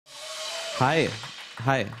Hi.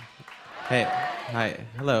 Hi. Hey. Hi.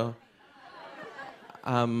 Hello.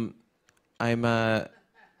 Um, I'm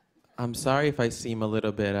I'm sorry if I seem a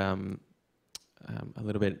little bit out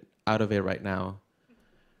of it right now.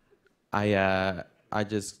 I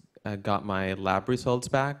just got my lab results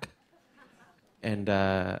back, and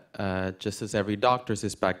just as every doctor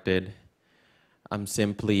suspected, I'm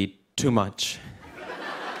simply too much.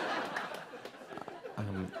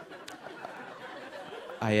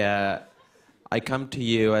 I I come to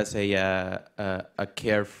you as a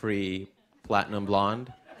carefree platinum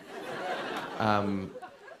blonde.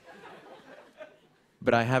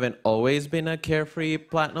 But I haven't always been a carefree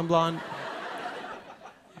platinum blonde.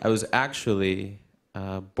 I was actually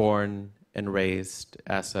born and raised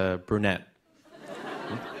as a brunette.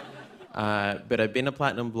 But I've been a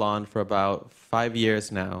platinum blonde for about 5 years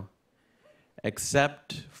now,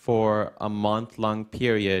 except for a month-long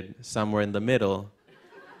period somewhere in the middle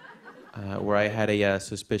where I had a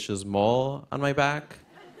suspicious mole on my back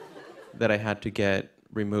that I had to get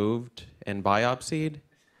removed and biopsied.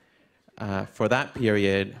 For that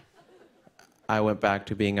period, I went back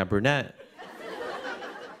to being a brunette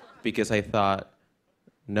because I thought,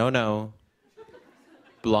 no,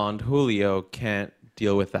 blonde Julio can't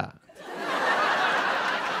deal with that.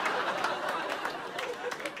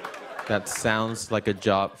 That sounds like a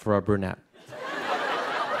job for a brunette.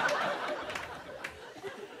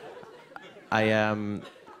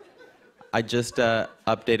 I just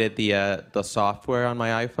updated the software on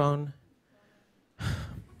my iPhone.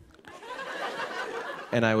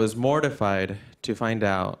 And I was mortified to find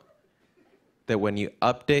out that when you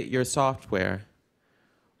update your software,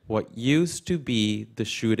 what used to be the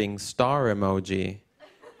shooting star emoji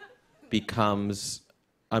becomes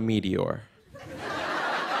a meteor.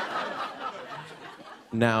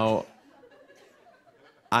 Now,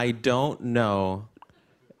 I don't know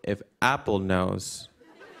if Apple knows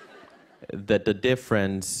that the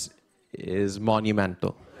difference is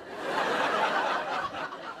monumental.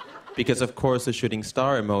 Because, of course, the shooting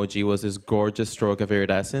star emoji was this gorgeous stroke of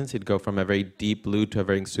iridescence. It'd go from a very deep blue to a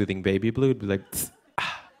very soothing baby blue. It'd be like,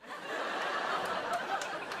 ah.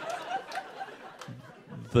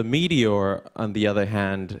 The meteor, on the other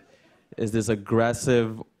hand, is this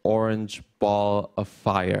aggressive orange ball of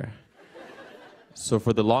fire. So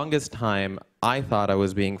for the longest time, I thought I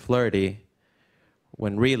was being flirty,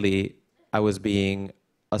 when really, I was being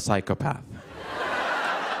a psychopath.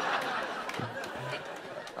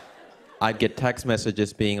 I'd get text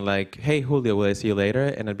messages being like, hey, Julio, will I see you later?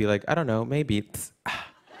 And I'd be like, I don't know, maybe.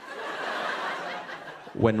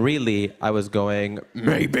 When really, I was going,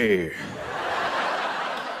 maybe.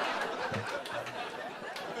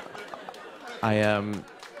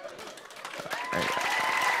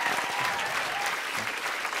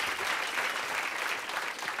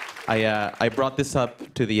 I brought this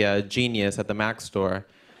up to the genius at the Mac store.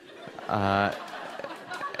 And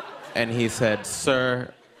he said,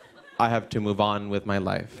 sir, I have to move on with my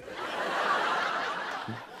life.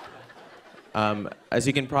 As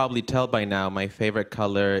you can probably tell by now, my favorite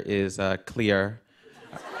color is clear,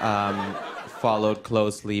 followed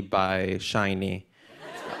closely by shiny.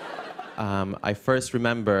 I first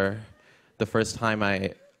remember the first time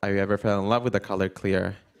I ever fell in love with the color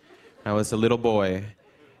clear. I was a little boy,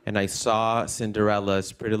 and I saw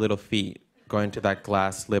Cinderella's pretty little feet going to that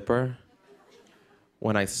glass slipper.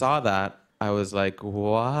 When I saw that, I was like,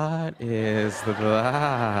 what is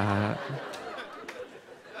that?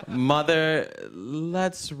 Mother,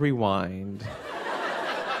 let's rewind.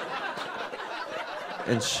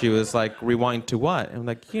 And she was like, rewind to what? And I'm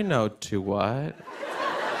like, you know, to what?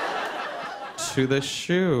 To the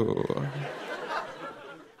shoe.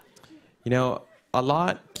 You know, a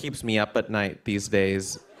lot keeps me up at night these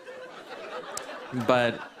days.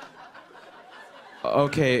 But,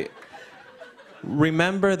 okay,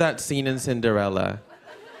 remember that scene in Cinderella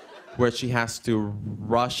where she has to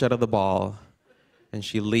rush out of the ball and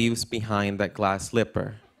she leaves behind that glass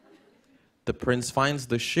slipper. The prince finds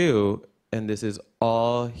the shoe, and this is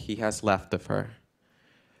all he has left of her.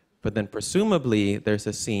 But then presumably there's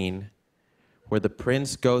a scene where the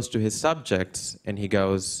prince goes to his subjects and he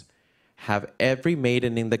goes, have every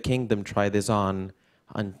maiden in the kingdom try this on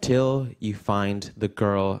until you find the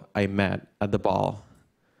girl I met at the ball.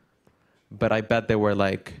 But I bet they were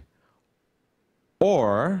like,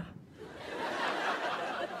 or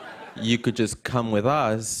you could just come with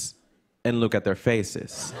us and look at their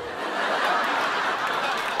faces.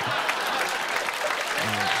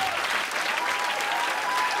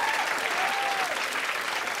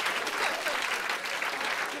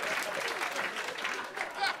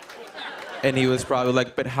 And he was probably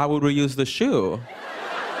like, but how would we use the shoe?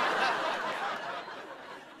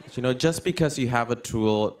 You know, just because you have a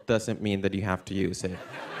tool doesn't mean that you have to use it.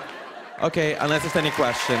 Okay, unless there's any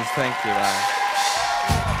questions, thank you.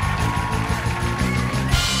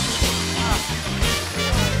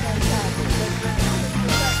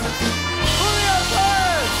 Julio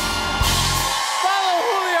Torres! Follow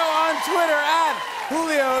Julio on Twitter at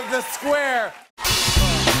Julio the Square.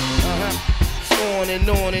 On and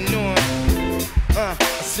on and on. I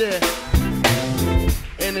said,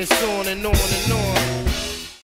 and it's on and on and on.